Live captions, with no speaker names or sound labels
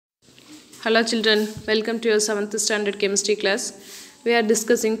Hello children, welcome to your 7th standard chemistry class. We are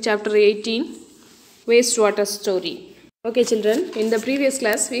discussing chapter 18, wastewater story. Okay children, in the previous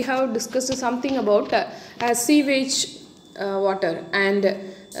class we have discussed something about sewage water and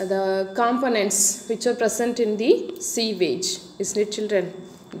the components which are present in the sewage. Isn't it children?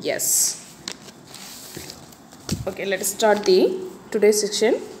 Yes. Okay, let us start the today's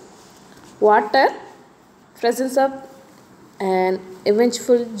section. Water, presence of an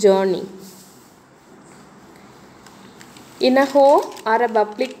eventful journey. In a home or a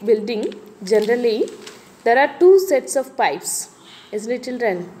public building, generally there are two sets of pipes. Isn't it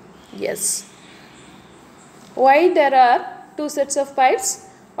children? Yes. Why there are two sets of pipes?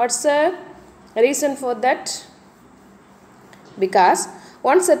 What's the reason for that? Because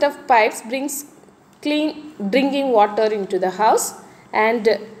one set of pipes brings clean drinking water into the house and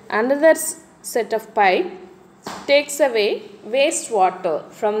another set of pipe takes away wastewater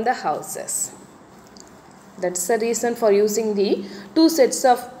from the houses. That's the reason for using the two sets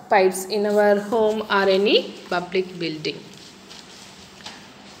of pipes in our home or any public building.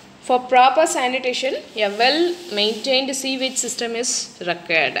 For proper sanitation, a well-maintained sewage system is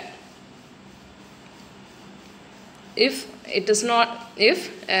required. If there is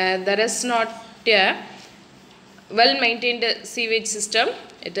not a well-maintained sewage system,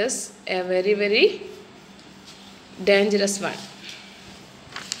 it is a very dangerous one.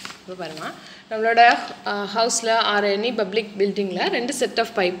 நம்மளோட ஹவுஸில் or any public பில்டிங்கில் ரெண்டு set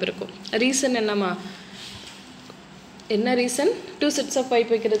of pipe இருக்கும். Reason என்னம்மா? என்ன reason? Two sets of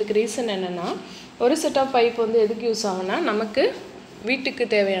pipe வைக்கிறதுக்கு reason என்னென்னா, ஒரு செட் ஆஃப் பைப் வந்து எதுக்கு யூஸ் ஆகும்னா, நமக்கு வீட்டுக்கு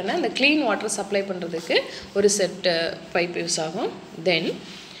தேவையான அந்த க்ளீன் வாட்டர் சப்ளை பண்ணுறதுக்கு ஒரு செட் பைப் யூஸ் ஆகும். தென்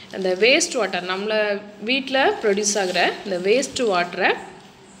அந்த வேஸ்ட் வாட்டர், நம்மளை வீட்டில் ப்ரொடியூஸ் ஆகிற இந்த வேஸ்ட் வாட்டரை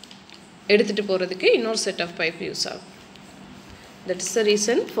எடுத்துகிட்டு போகிறதுக்கு இன்னொரு செட் ஆஃப் பைப் யூஸ் ஆகும். That is the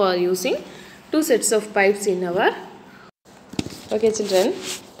reason for using two sets of pipes in our. Okay children,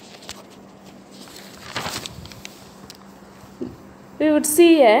 we would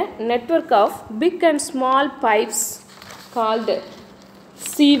see a network of big and small pipes called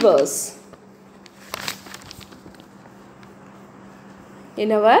sewers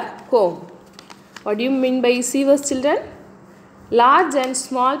in our home. What do you mean by sewers children? Large and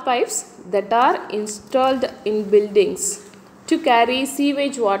small pipes that are installed in buildings to carry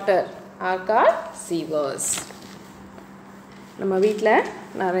sewage water are called sewers. நம்ம வீட்டில்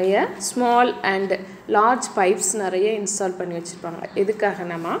நிறைய small and large pipes நிறைய install பண்ணி வச்சுருப்பாங்க. எதுக்காக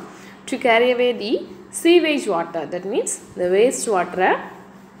நம்ம to carry away the sewage water, that means இந்த waste வாட்டரை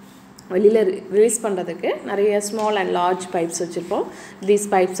வெளியில் ரிலீஸ் பண்ணுறதுக்கு நிறைய ஸ்மால் அண்ட் லார்ஜ் பைப்ஸ் வச்சுருப்போம். These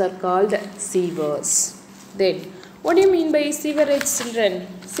pipes are called சீவர்ஸ். Then what do you mean by sewerage children?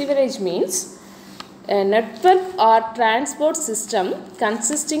 Sewerage means a network or transport system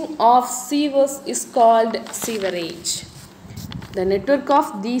consisting of sewers is called sewerage. The network of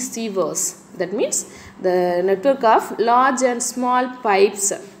these sewers, that means the network of large and small pipes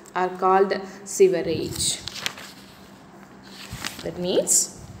are called sewerage. That means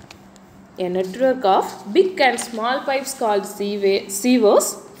a network of big and small pipes called sewers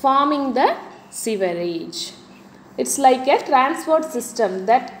forming the sewerage. It's like a transport system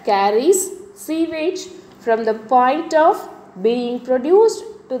that carries sewage from the point of being produced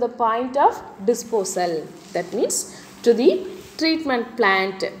to the point of disposal. That means to the treatment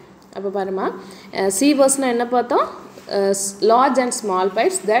plant. அப்போ பாருமா, sewers-னா என்ன பார்த்தோம்? Large and small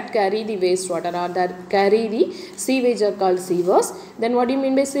pipes that carry the waste water or that carry the sewage are called sewers. Then what do you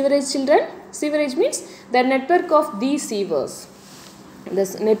mean by sewerage children? Sewerage means the network of these sewers.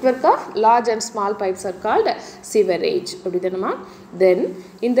 This network of large and small pipes are called sewerage. Then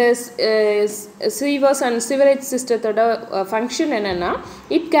in the sewers and sewerage system function enna,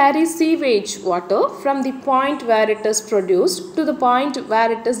 it carries sewage water from the point where it is produced to the point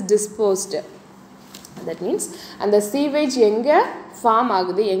where it is disposed. That means and the sewage enga form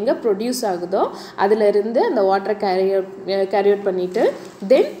ஆகுது, எங்கே produce ஆகுதோ அதிலிருந்து அந்த வாட்டரை carry out பண்ணிவிட்டு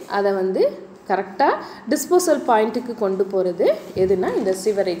தென் அதை வந்து கரெக்டாக டிஸ்போசல் பாயிண்ட்டுக்கு கொண்டு போகிறது எதுனா இந்த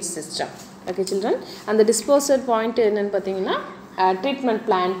சிவரேஜ் சிஸ்டம். ஓகே சில்ட்ரன், அந்த டிஸ்போசல் பாயிண்ட் என்னென்னு பார்த்தீங்கன்னா ட்ரீட்மெண்ட்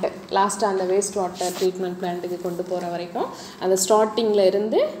பிளான்ட். லாஸ்ட்டாக அந்த வேஸ்ட் வாட்டர் ட்ரீட்மெண்ட் பிளான்ட்டுக்கு கொண்டு போகிற வரைக்கும், அந்த ஸ்டார்டிங்கில்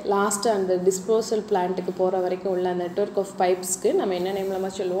இருந்து லாஸ்ட்டாக அந்த டிஸ்போசல் பிளான்ட்டுக்கு போகிற வரைக்கும் உள்ள நெட்வொர்க் ஆஃப் பைப்ஸ்க்கு நம்ம என்ன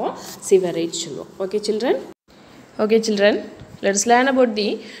நேம்லமாக சொல்லுவோம்? சிவரேஜ் சொல்லுவோம். Okay children, let us learn about the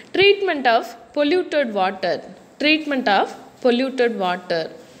treatment of polluted water. Treatment of polluted water.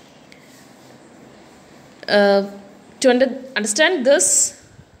 To understand this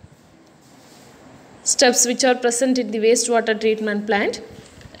steps which are present in the wastewater treatment plant,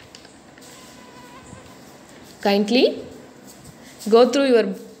 kindly go through your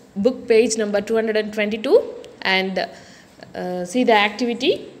book page number 222 and see the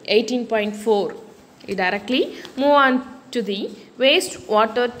activity 18.4. You directly move on to the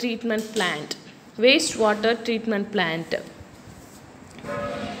wastewater treatment plant. Wastewater treatment plant.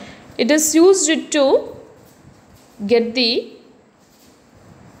 It is used to get the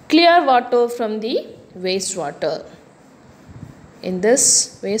clear water from the wastewater. In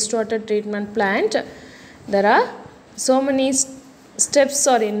this wastewater treatment plant, there are so many steps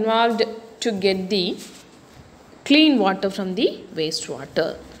are involved to get the clean water from the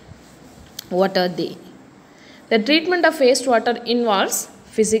wastewater. What are they? The treatment of wastewater involves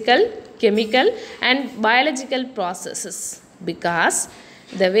physical, chemical and biological processes because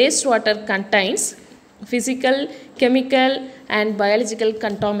the wastewater contains physical, chemical and biological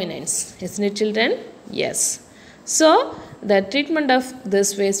contaminants. Isn't it, children? Yes. So, the treatment of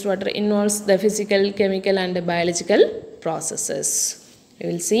this wastewater involves the physical, chemical and biological processes.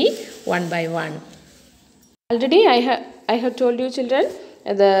 We will see one by one. Already I have told you, children,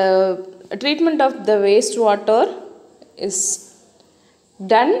 the treatment of the wastewater is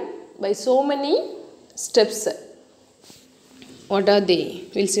done by so many steps. What are they?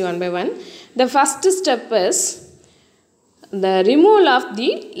 We will see one by one. The first step is the removal of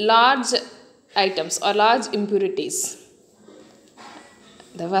the large items or large impurities.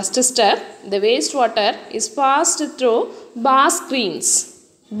 The first step, the wastewater is passed through bar screens.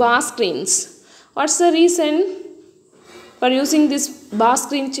 Bar screens. What's the reason for using this bar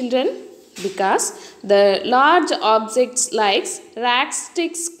screen, children? Because the large objects like racks,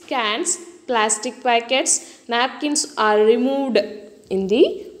 sticks, cans, plastic packets, napkins are removed in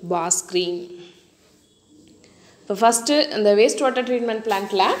the bar screen. So first, the wastewater treatment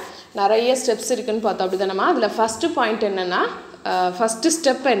plant la nariya steps irukku paatha appadana adula first point enna first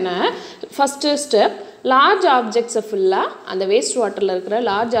step enna first step large objects full and the wastewater la irukra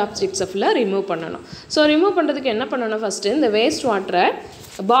large objects full remove pannanom. So remove pandradhukku enna pannanom first in the wastewater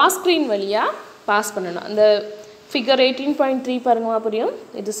bar screen valiya pass pannanom. And the figure 18.3 paranga puriyum,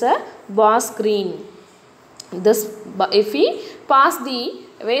 it is a bar screen. This if we pass the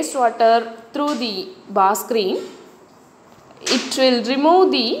wastewater through the bar screen, it will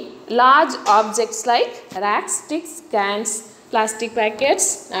remove the large objects like racks, sticks, cans, plastic packets,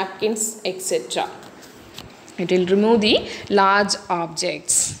 napkins, etc. It will remove the large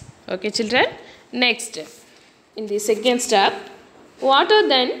objects. Okay, children. Next, in the second step, water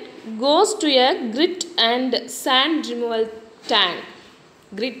then goes to a grit and sand removal tank.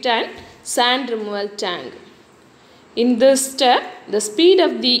 Grit and sand removal tank. In this step, the speed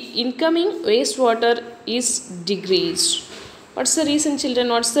of the incoming wastewater is decreased. What's the reason, children?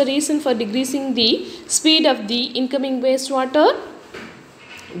 What's the reason for decreasing the speed of the incoming wastewater?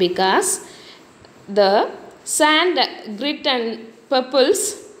 Because the sand, grit and pebbles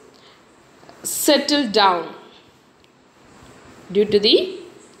settle down due to the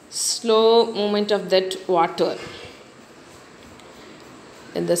slow movement of that water.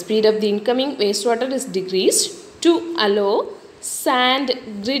 And the speed of the incoming wastewater is decreased to allow sand,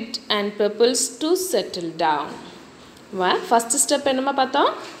 grit and pebbles to settle down. First step enna paatha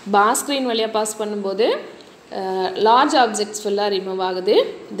bar screen valiya pass பண்ணும்போது large objects full remove ஆகுது.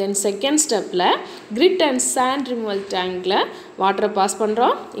 Then second step la grit and sand removal tank la water pass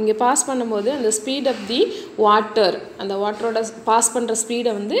பண்றோம். இங்க pass பண்ணும்போது அந்த speed of the water அந்த வாட்டரோட pass பண்ற ஸ்பீட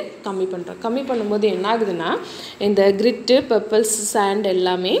வந்து கம்மி பண்றோம். கம்மி பண்ணும்போது என்ன ஆகுதுன்னா இந்த grit, pebbles, sand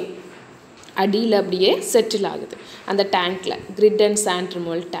எல்லாமே அடியில அப்படியே செட்டில் ஆகுது அந்த டேங்க்ல grit and sand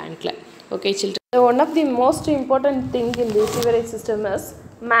removal tankல. Okay, children. One of the most important thing in the sewerage system is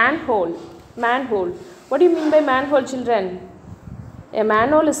manhole. Manhole. What do you mean by manhole, children? A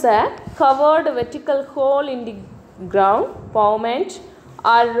manhole is a covered vertical hole in the ground, pavement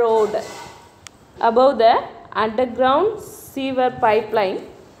or road above the underground sewer pipeline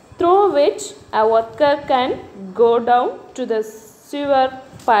through which a worker can go down to the sewer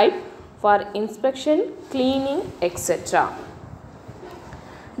pipe for inspection, cleaning, etc.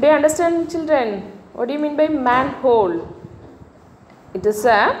 Do you understand, children? What do you mean by manhole? It is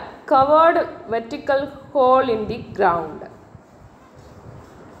a covered vertical hole in the ground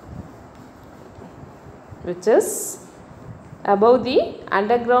which is above the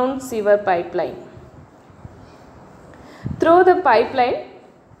underground sewer pipeline. Through the pipeline,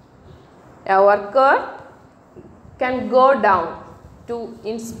 a worker can go down to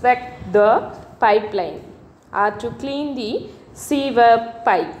inspect the pipeline or to clean the sewer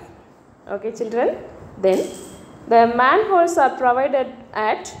pipe. Okay, children. Then the manholes are provided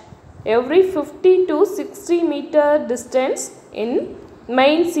at every 50 to 60 meter distance in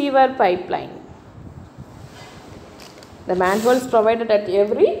main sewer pipeline. The manhole is provided at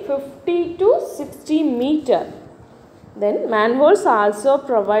every 50 to 60 meter. Then manholes are also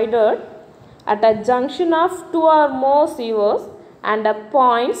provided at a junction of two or more sewers and at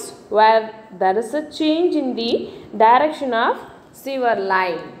points where there is a change in the direction of sewer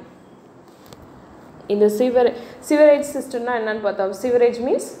line. In the sewerage system, sewerage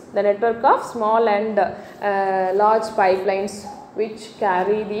means the network of small and large pipelines which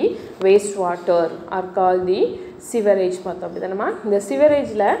carry the wastewater are called the sewerage. The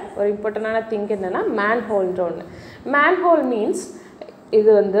sewerage la or important thing enna manhole. Manhole means இது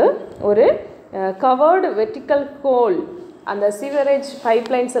வந்து ஒரு covered vertical hole. அந்த sewerage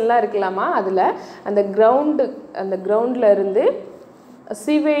pipelines எல்லாம் இருக்கலாமா, அதில் அந்த கிரவுண்டில் இருந்து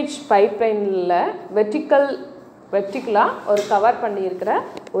sewage pipeline vertically ஒரு கவர் பண்ணியிருக்கிற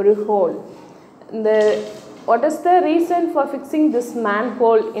ஒரு whole. What is the reason for fixing this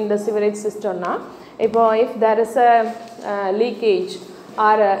manhole in the sewerage system? If there is a leakage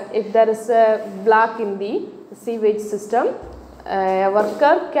or if there is a block in the sewage system, a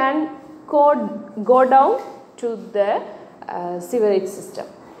worker can go down to the sewerage system,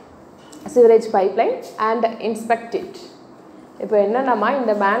 sewerage pipeline and inspect it. இப்போ என்னன்னா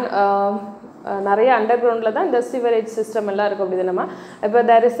இந்த நிறைய அண்டர்கிரவுண்ட்ல தான் இந்த sewerage system எல்லாம் இருக்கு. அப்படி தானமா இப்போ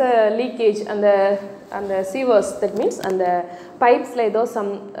there is a leakage அந்த sewers, that means அந்த pipesல ஏதோ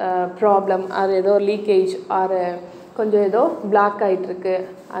some problem or ஏதோ leakage or கொஞ்சம் ஏதோ பிளாக் ஆயிட்டு இருக்கு,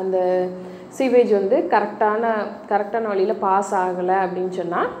 அந்த sewage வந்து கரெக்டான வழியில பாஸ் ஆகலை அப்படின்னு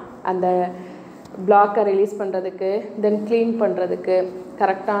சொன்னா அந்த பிளாக்கை ரிலீஸ் பண்ணுறதுக்கு தென் க்ளீன் பண்ணுறதுக்கு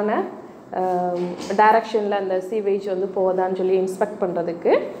கரெக்டான டைரக்ஷனில் அந்த சீவேஜ் வந்து போதான்னு சொல்லி இன்ஸ்பெக்ட்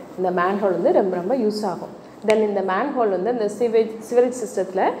பண்ணுறதுக்கு இந்த மேன்ஹோல் வந்து ரொம்ப யூஸ் ஆகும். தென் இந்த மேன்ஹோல் வந்து இந்த சிவரேஜ்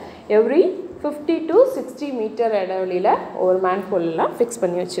சிஸ்டத்தில் எவ்ரி 50 to 60 மீட்டர் இடைவெளியில் ஒரு மேன்ஹோல்லாம் ஃபிக்ஸ்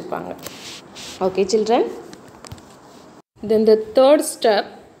பண்ணி வச்சுருப்பாங்க. Okay children, then the third step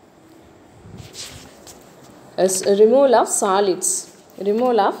is removal of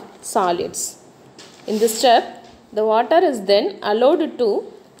solids. In this step, the water is then allowed to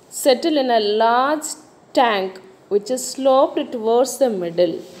settle in a large tank which is sloped towards the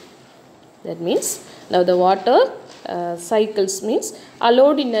middle. That means now the water cycles means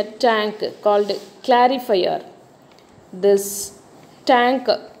allowed in a tank called clarifier. This tank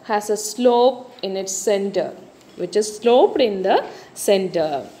has a slope in its center, which is sloped in the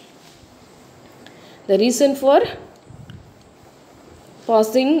center. The reason for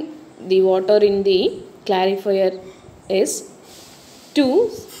passing the water in the clarifier is to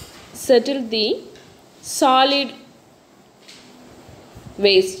settle the solid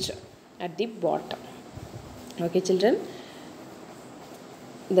waste at the bottom. Okay children,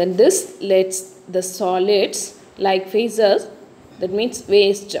 then this lets the solids like phases, that means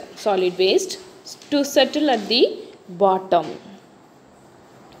waste, solid waste, to settle at the bottom,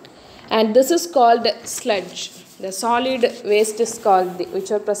 and this is called sludge. The solid waste is called, which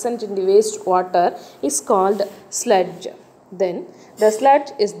are present in the waste water is called sludge. Then the sludge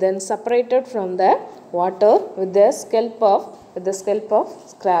is then separated from the water with the scalp of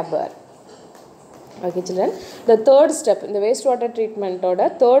scrubber. Okay children, the third step in the wastewater treatment oda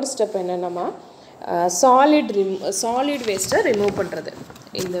third step enna solid waste remove பண்றது.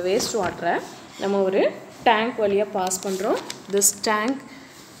 இந்த waste water நம்ம ஒரு tank வழியா pass பண்றோம். This tank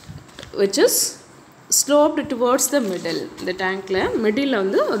which is sloped towards the middle. இந்த tankல middle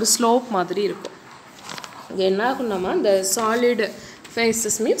வந்து ஒரு slope மாதிரி இருக்கும். இங்க என்ன ஆகும்னா the solid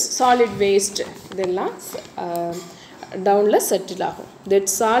phases means solid waste இதெல்லாம் downல settle ஆகும். That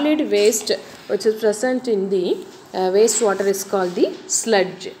solid waste which is present in the waste water is called the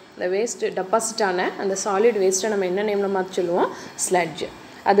sludge. The waste deposit ஆன அந்த solid waste நம்ம என்ன நேம்ல மாத்தி சொல்லுவோம், sludge.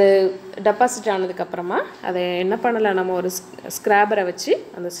 அது டெபாசிட் ஆனதுக்கு அப்புறமா அதை என்ன பண்ணலாம், நம்ம ஒரு ஸ்கிராபரை வச்சு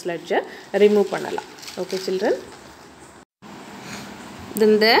அந்த ஸ்லட்ஜை ரிமூவ் பண்ணலாம். Okay children,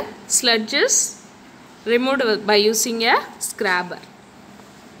 then the sludge is removed by using a scrubber.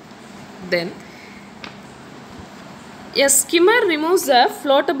 Then a skimmer removes the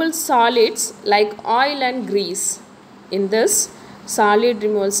floatable solids like oil and grease. In this solid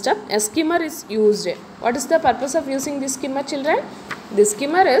removal step, a skimmer is used. What is the purpose of using this skimmer children? The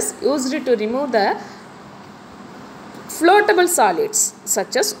skimmer is used to remove the floatable solids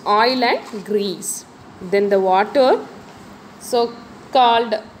such as oil and grease. Then the water, so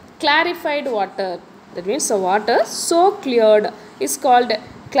called clarified water, that means the water so cleared is called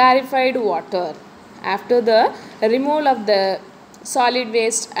clarified water. After the removal of the solid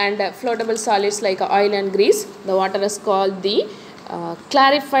waste and floatable solids like oil and grease, the water is called the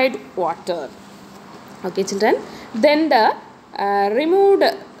clarified water. Okay children, then the removed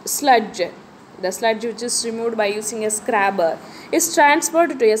sludge, the sludge which is removed by using a scrubber, is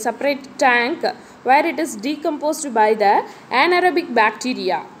transferred to a separate tank where it is decomposed by the anaerobic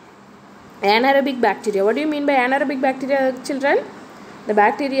bacteria. Anaerobic bacteria. What do you mean by anaerobic bacteria, children? The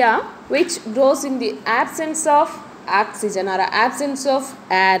bacteria which grows in the absence of oxygen or absence of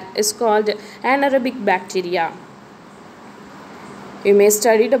air is called anaerobic bacteria. You may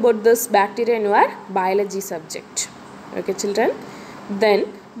study about this bacteria in your biology subject. Okay, children. Then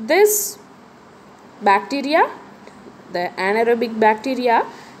this bacteria, the anaerobic bacteria,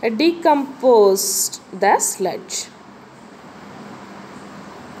 decomposed the sludge.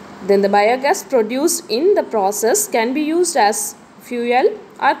 Then the biogas produced in the process can be used as fuel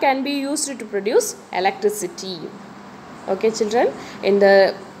or can be used to produce electricity. Okay, children. In the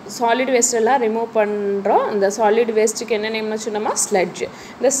solid waste எல்லாம் remove பண்ணுறோம். இந்த solid வேஸ்ட்டுக்கு என்ன நேம்னு சொன்னோமா, sludge.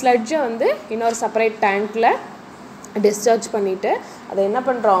 இந்த ஸ்லட்ஜை வந்து இன்னொரு separate டேங்க்கில் discharge பண்ணிவிட்டு அதை என்ன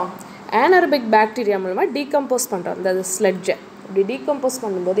பண்ணுறோம், anaerobic bacteria மூலமாக டீகம்போஸ் பண்ணுறோம் இந்த ஸ்லட்ஜை. இப்படி டீகம்போஸ்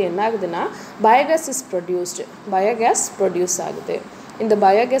பண்ணும்போது என்ன ஆகுதுன்னா biogas is produced, biogas produce ஆகுது. இந்த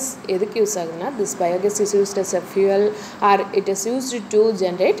பயோகேஸ் எதுக்கு யூஸ் ஆகுதுன்னா, this biogas is used as a fuel R it is used to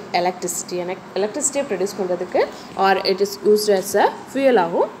generate electricity. எலக்ட்ரிசிட்டியை produce பண்ணுறதுக்கு R it is used as a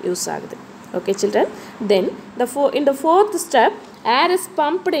ஃபியூயலாகவும் use ஆகுது. Okay children. Then in the fourth step, air is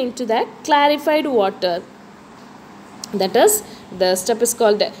pumped into the clarified water. That is, the step is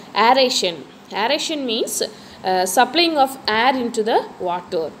called aeration. Aeration means supplying of air into the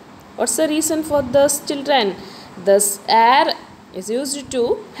water. What's the reason for this, children? This air is used to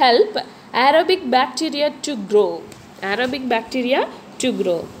help aerobic bacteria to grow. Aerobic bacteria to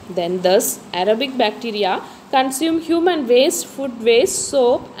grow. Then thus aerobic bacteria consume human waste, food waste,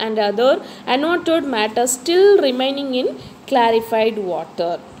 soap and other unwanted matter still remaining in clarified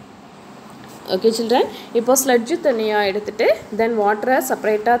water. Okay children. இப்போ sludge தனியாக எடுத்துகிட்டு தென் வாட்டரை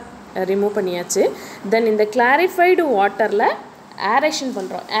செப்பரேட்டாக remove பண்ணியாச்சு. தென் இந்த clarified வாட்டரில் aeration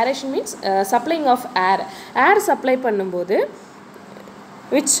பண்ணுறோம். Aeration means supplying of air. Air supply பண்ணும்போது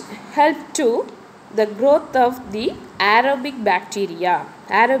which help to the growth of the aerobic bacteria.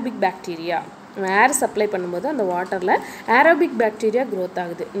 Aerobic bacteria. Air supply பண்ணும்போது அந்த வாட்டரில் ஏரோபிக் பாக்டீரியா க்ரோத்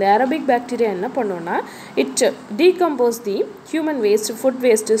ஆகுது. இந்த ஏரோபிக் பாக்டீரியா என்ன பண்ணுவோன்னா, it decompose the human waste, food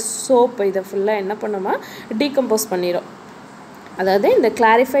waste, soap, இதை ஃபுல்லாக என்ன பண்ணுமா டீகம்போஸ் பண்ணிடும். அதாவது இந்த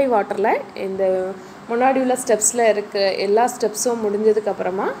கிளாரிஃபை வாட்டரில் இந்த முன்னாடி உள்ள ஸ்டெப்ஸில் இருக்க எல்லா ஸ்டெப்ஸும்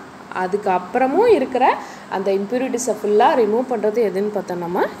முடிஞ்சதுக்கப்புறமா அதுக்கப்புறமும் இருக்கிற அந்த இம்ப்யூரிட்டிஸை ஃபுல்லாக ரிமூவ் பண்ணுறது எதுன்னு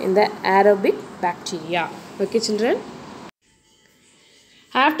பார்த்தோம்னா இந்த aerobic bacteria. Okay children.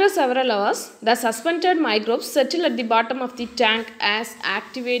 After several hours, the suspended microbes settle at the bottom of the tank as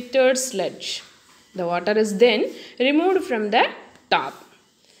activated sludge. The water is then removed from the top.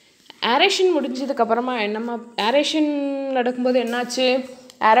 Aeration முடிஞ்சதுக்கு அப்புறமா என்னமா aeration நடக்கும்போது என்னாச்சு,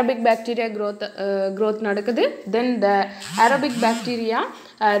 aerobic bacteria growth நடக்குது. Then the aerobic bacteria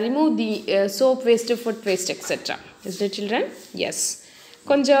remove the soap waste, food waste, etc. Is that, children? Yes.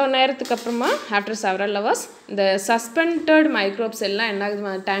 கொஞ்சம் நேரத்துக்கு அப்புறமா after several hours இந்த சஸ்பெண்டட் மைக்ரோப்ஸ் எல்லாம் என்ன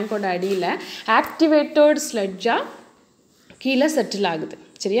ஆகுது, டேங்கோட அடியில் ஆக்டிவேட்டட் ஸ்லட்ஜாக கீழே செட்டில் ஆகுது.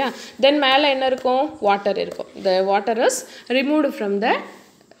 சரியா? தென் மேலே என்ன இருக்கும், வாட்டர் இருக்கும். The water is removed from the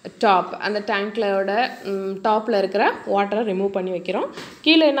top. அந்த டேங்க்லோட டாப்பில் இருக்கிற வாட்டரை ரிமூவ் பண்ணி வைக்கிறோம்.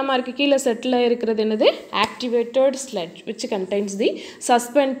 கீழே என்னமா இருக்குது, கீழே செட்டில் இருக்கிறது என்னது, activated sludge which contains the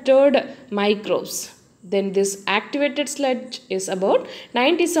suspended microbes. Then this activated sludge is about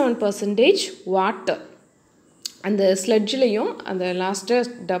 97% water. அந்த ஸ்லட்ஜ்லேயும் அந்த லாஸ்ட்டு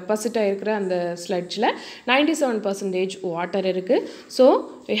டெபாசிட் ஆகிருக்கிற அந்த ஸ்லட்ஜில் 97% வாட்டர் இருக்குது. So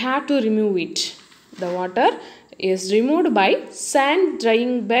we have to remove it. The water is removed by sand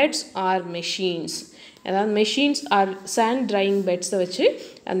drying beds or machines. அதாவது machines R sand drying பெட்ஸை வச்சு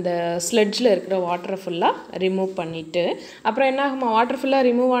அந்த ஸ்லெட்ஜில் இருக்கிற வாட்டரை ஃபுல்லாக ரிமூவ் பண்ணிவிட்டு அப்புறம் என்ன ஆகுமா, வாட்டர் ஃபுல்லாக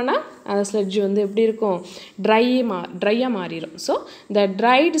ரிமூவ் ஆனால் அந்த ஸ்லெட்ஜ் வந்து எப்படி இருக்கும், ட்ரையாக மாறிடும். So the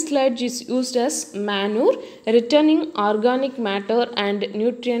tried sledge is used as manure, returning organic matter and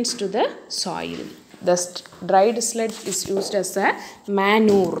nutrients to the soil. The tried sledge is used as a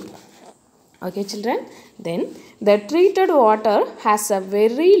manure. Okay children, then the treated water has a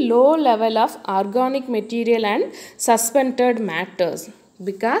very low level of organic material and suspended matters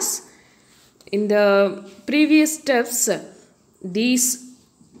because in the previous steps these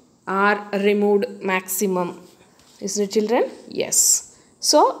are removed maximum. Is it, children? Yes.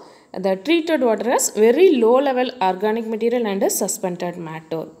 So the treated water has very low level organic material and suspended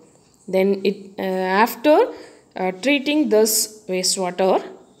matter. Then after treating this wastewater,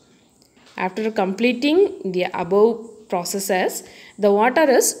 after completing the above processes, the water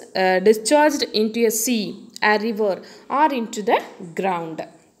is discharged into a sea, a river or into the ground.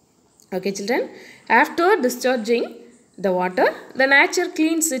 Okay children, after discharging the water, the nature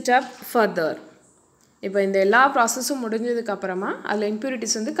cleans it up further. இப்போ இந்த எல்லா ப்ராசஸும் முடிஞ்சதுக்கு அப்புறமா அதில்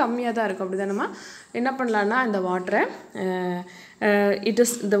impurities வந்து கம்மியாக தான் இருக்கும். அப்படி தானம்மா என்ன பண்ணலான்னா இந்த வாட்டரை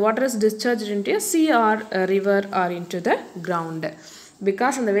the water is discharged into a sea or a river or into the ground.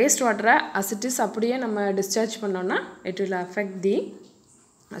 Because அந்த வேஸ்ட் வாட்டரை as it is அப்படியே நம்ம டிஸ்சார்ஜ் பண்ணோன்னா it will affect the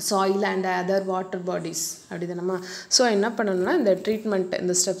soil and other water bodies. அப்படி தானம்மா. ஸோ என்ன பண்ணணும்னா இந்த ட்ரீட்மெண்ட்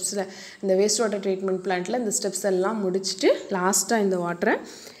இந்த ஸ்டெப்ஸில் இந்த வேஸ்ட் வாட்டர் ட்ரீட்மெண்ட் பிளான்ட்டில் இந்த ஸ்டெப்ஸ் எல்லாம் முடிச்சுட்டு லாஸ்ட்டாக இந்த வாட்டரை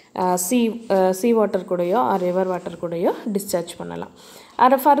sea வாட்டர் கூடயோ ரிவர் வாட்டர் கூடயோ டிஸ்சார்ஜ் பண்ணலாம்.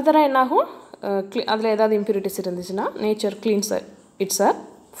 அது ஃபர்தராக என்னாகும், அதில் ஏதாவது இம்ப்யூரிட்டிஸ் இருந்துச்சுன்னா nature cleans it's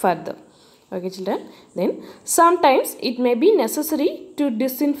further. Okay children, then sometimes it may be necessary to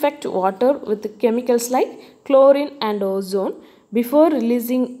disinfect water with chemicals like chlorine and ozone before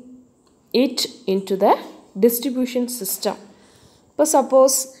releasing it into the distribution system. இப்போ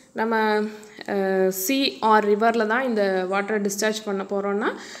suppose நம்ம C R ரிவரில் தான் இந்த வாட்டரை discharge பண்ண போகிறோன்னா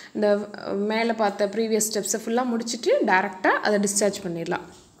இந்த மேலே பார்த்த ப்ரீவியஸ் ஸ்டெப்ஸை ஃபுல்லாக முடிச்சுட்டு டேரெக்டாக அதை டிஸ்சார்ஜ் பண்ணிடலாம்.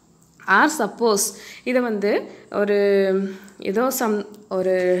 ஆர் சப்போஸ் இதை வந்து ஒரு ஏதோ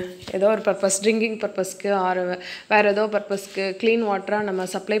ஒரு பர்பஸ் ட்ரிங்கிங் பர்பஸ்க்கு ஆர் வேறு ஏதோ பர்பஸ்க்கு க்ளீன் வாட்டராக நம்ம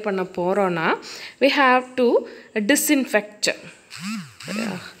சப்ளை பண்ண போகிறோன்னா we have to disinfect.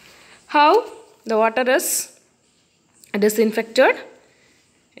 How the water is disinfected?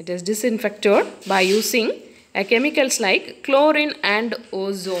 It is disinfected by using chemicals like chlorine and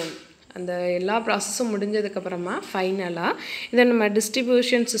ozone. அந்த எல்லா ப்ராசஸும் முடிஞ்சதுக்கப்புறமா ஃபைனலாக இதை நம்ம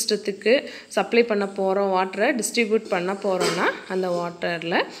டிஸ்ட்ரிபியூஷன் சிஸ்டத்துக்கு சப்ளை பண்ண போகிறோம், வாட்டரை டிஸ்ட்ரிபியூட் பண்ண போகிறோன்னா அந்த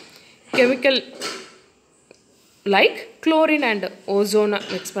வாட்டரில் chemical like chlorine and ஓசோனை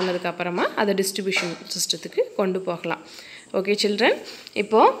mix பண்ணதுக்கப்புறமா அதை டிஸ்ட்ரிபியூஷன் சிஸ்டத்துக்கு கொண்டு போகலாம். ஓகே சில்ட்ரன்,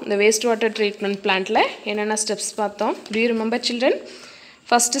 இப்போது இந்த வேஸ்ட் வாட்டர் ட்ரீட்மெண்ட் பிளான்ட்டில் என்னென்ன ஸ்டெப்ஸ் பார்த்தோம்? Do you remember children?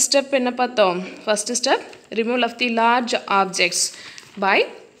 First step என்ன பார்த்தோம்? First step, removal of the large objects by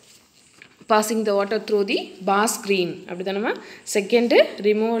passing the water through the bar screen. அப்படி தானம்மா. Second,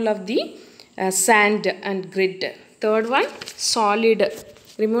 removal of the sand and grit. Third one, solid,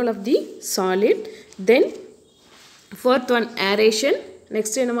 removal of the solid. Then fourth one, aeration.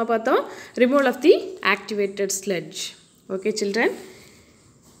 Next என்னம்மா பார்த்தோம்? Removal of the activated sludge. Okay children,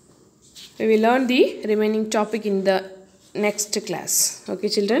 we will learn the remaining topic in the next class.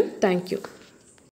 Okay children, thank you.